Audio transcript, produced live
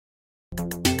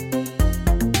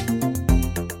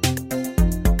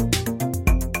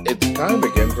time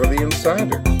again for The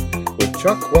Insider with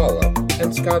Chuck Walla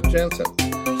and Scott Jensen,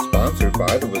 sponsored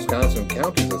by the Wisconsin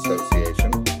Counties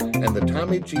Association and the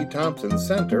Tommy G. Thompson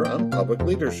Center on Public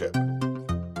Leadership.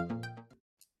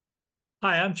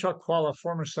 Hi, I'm Chuck Walla,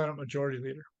 former Senate Majority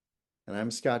Leader. And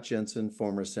I'm Scott Jensen,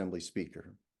 former Assembly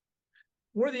Speaker.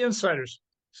 We're the Insiders.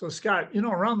 So, Scott,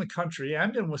 around the country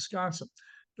and in Wisconsin,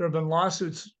 there have been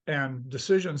lawsuits and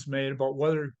decisions made about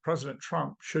whether President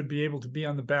Trump should be able to be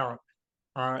on the ballot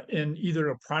in either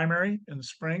a primary in the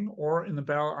spring or on the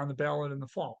ballot in the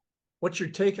fall. What's your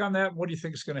take on that? What do you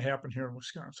think is going to happen here in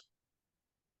Wisconsin?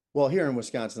 Well, here in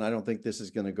Wisconsin, I don't think this is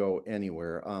going to go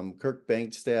anywhere. Kirk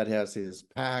Bangstad has his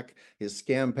PAC, his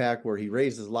scam PAC, where he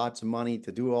raises lots of money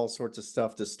to do all sorts of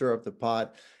stuff to stir up the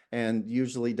pot and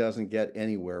usually doesn't get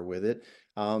anywhere with it.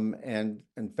 And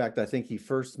in fact, I think he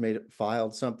first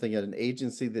filed something at an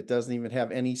agency that doesn't even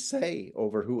have any say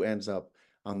over who ends up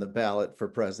on the ballot for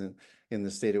president in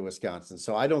the state of Wisconsin.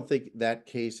 So I don't think that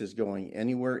case is going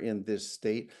anywhere in this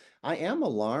state. I am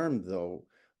alarmed, though,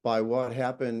 by what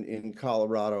happened in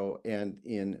Colorado and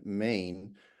in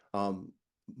Maine.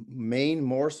 Maine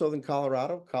more so than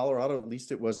Colorado. Colorado, at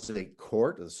least it was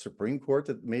a Supreme Court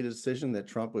that made a decision that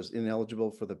Trump was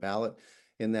ineligible for the ballot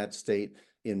in that state.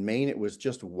 In Maine, it was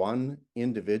just one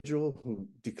individual who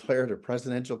declared a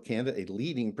presidential candidate, a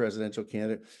leading presidential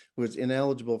candidate, who was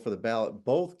ineligible for the ballot.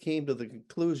 Both came to the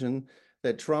conclusion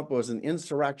that Trump was an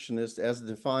insurrectionist as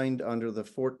defined under the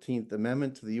 14th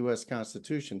Amendment to the U.S.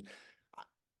 Constitution.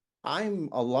 I'm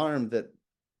alarmed that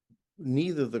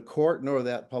neither the court nor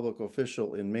that public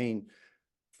official in Maine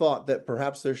thought that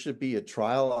perhaps there should be a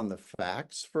trial on the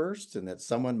facts first, and that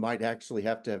someone might actually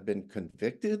have to have been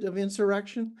convicted of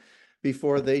insurrection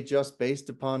before they, just based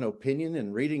upon opinion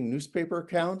and reading newspaper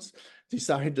accounts,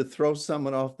 decided to throw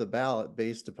someone off the ballot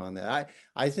based upon that.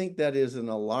 I think that is an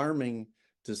alarming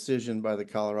decision by the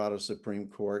Colorado Supreme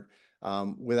Court,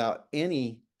 without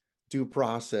any due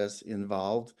process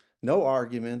involved. No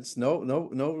arguments,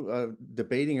 no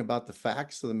debating about the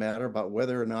facts of the matter, about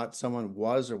whether or not someone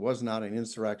was or was not an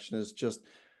insurrectionist. Just,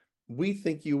 we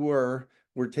think you were,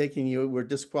 we're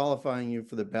disqualifying you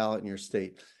for the ballot in your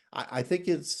state. I think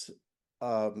it's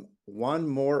one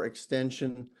more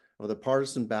extension of the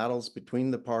partisan battles between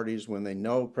the parties when they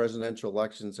know presidential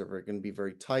elections are going to be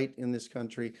very tight in this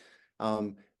country.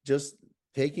 Just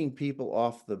taking people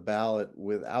off the ballot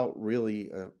without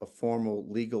really a formal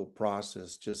legal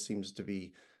process just seems to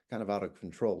be kind of out of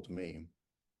control to me.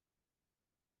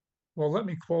 Well, let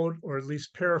me quote, or at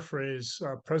least paraphrase,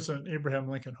 President Abraham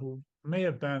Lincoln, who may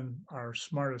have been our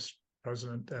smartest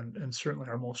president and certainly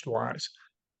our most wise,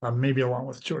 maybe along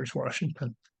with George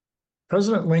Washington.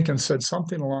 President Lincoln said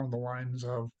something along the lines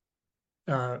of,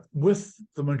 with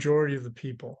the majority of the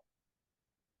people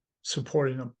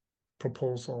supporting a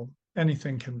proposal,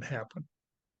 anything can happen.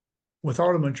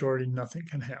 Without a majority, nothing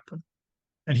can happen.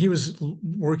 And he was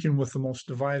working with the most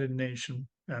divided nation,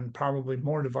 and probably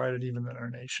more divided even than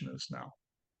our nation is now.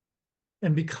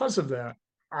 And because of that,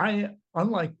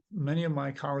 unlike many of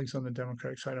my colleagues on the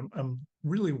Democratic side, I'm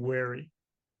really wary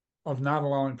of not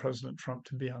allowing President Trump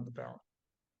to be on the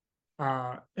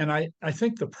ballot. And I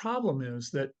think the problem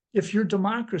is that if your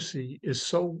democracy is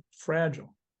so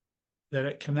fragile that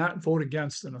it cannot vote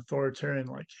against an authoritarian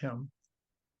like him,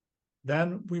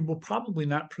 then we will probably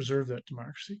not preserve that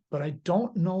democracy. But I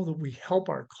don't know that we help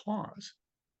our cause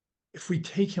if we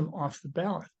take him off the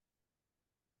ballot.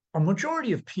 A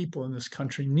majority of people in this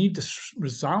country need to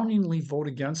resoundingly vote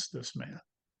against this man.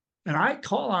 And I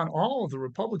call on all of the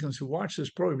Republicans who watch this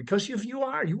program, because if you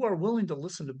are willing to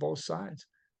listen to both sides.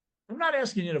 I'm not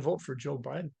asking you to vote for Joe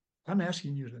Biden. I'm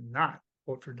asking you to not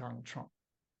vote for Donald Trump.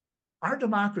 Our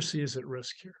democracy is at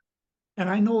risk here. And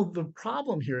I know the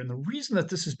problem here, and the reason that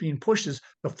this is being pushed is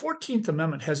the 14th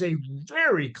Amendment has a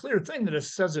very clear thing that it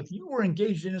says if you were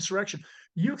engaged in insurrection,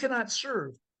 you cannot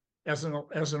serve as an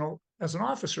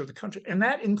officer of the country. And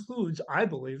that includes, I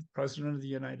believe, the President of the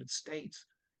United States.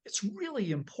 It's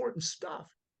really important stuff.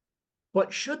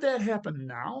 But should that happen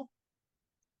now?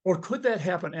 Or could that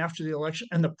happen after the election?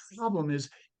 And the problem is,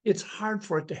 it's hard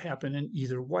for it to happen in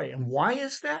either way. And why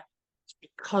is that? It's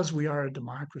because we are a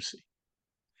democracy.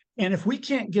 And if we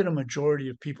can't get a majority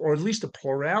of people, or at least a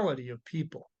plurality of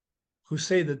people, who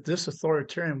say that this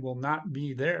authoritarian will not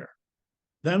be there,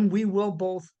 then we will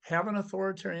both have an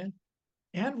authoritarian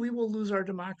and we will lose our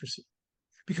democracy.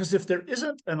 Because if there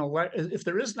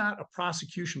is not a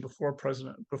prosecution before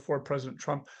President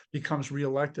Trump becomes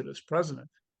reelected as president,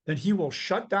 then he will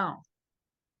shut down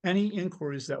any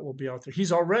inquiries that will be out there.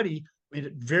 He's already made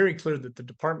it very clear that the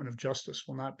Department of Justice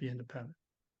will not be independent,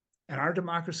 and our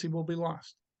democracy will be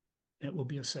lost. It will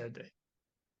be a sad day.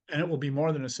 and it will be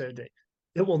more than a sad day.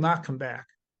 It will not come back.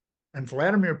 And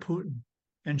Vladimir Putin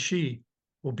and Xi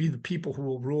will be the people who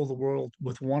will rule the world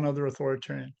with one other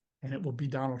authoritarian, and it will be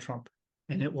Donald Trump.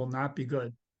 And it will not be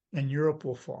good. And Europe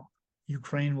will fall.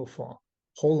 Ukraine will fall.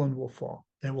 Poland will fall.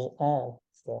 They will all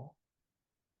fall.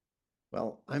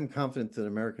 Well, I'm confident that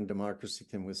American democracy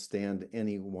can withstand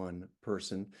any one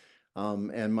person.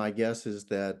 And my guess is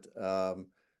that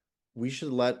we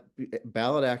should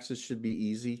ballot access should be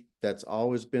easy. That's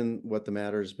always been what the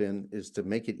matter has been, is to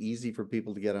make it easy for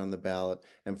people to get on the ballot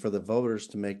and for the voters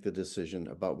to make the decision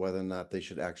about whether or not they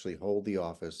should actually hold the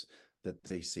office that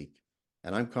they seek.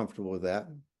 And I'm comfortable with that.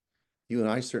 You and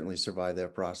I certainly survived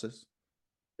that process.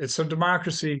 It's a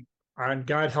democracy, and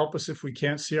God help us if we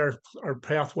can't see our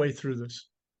pathway through this.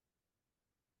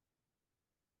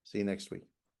 See you next week.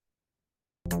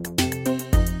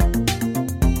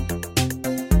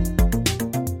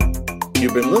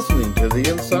 You've been listening to The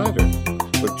Insiders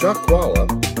with Chuck Walla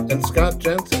and Scott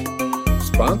Jensen,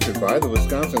 sponsored by the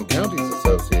Wisconsin Counties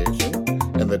Association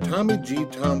and the Tommy G.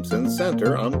 Thompson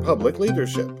Center on Public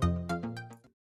Leadership.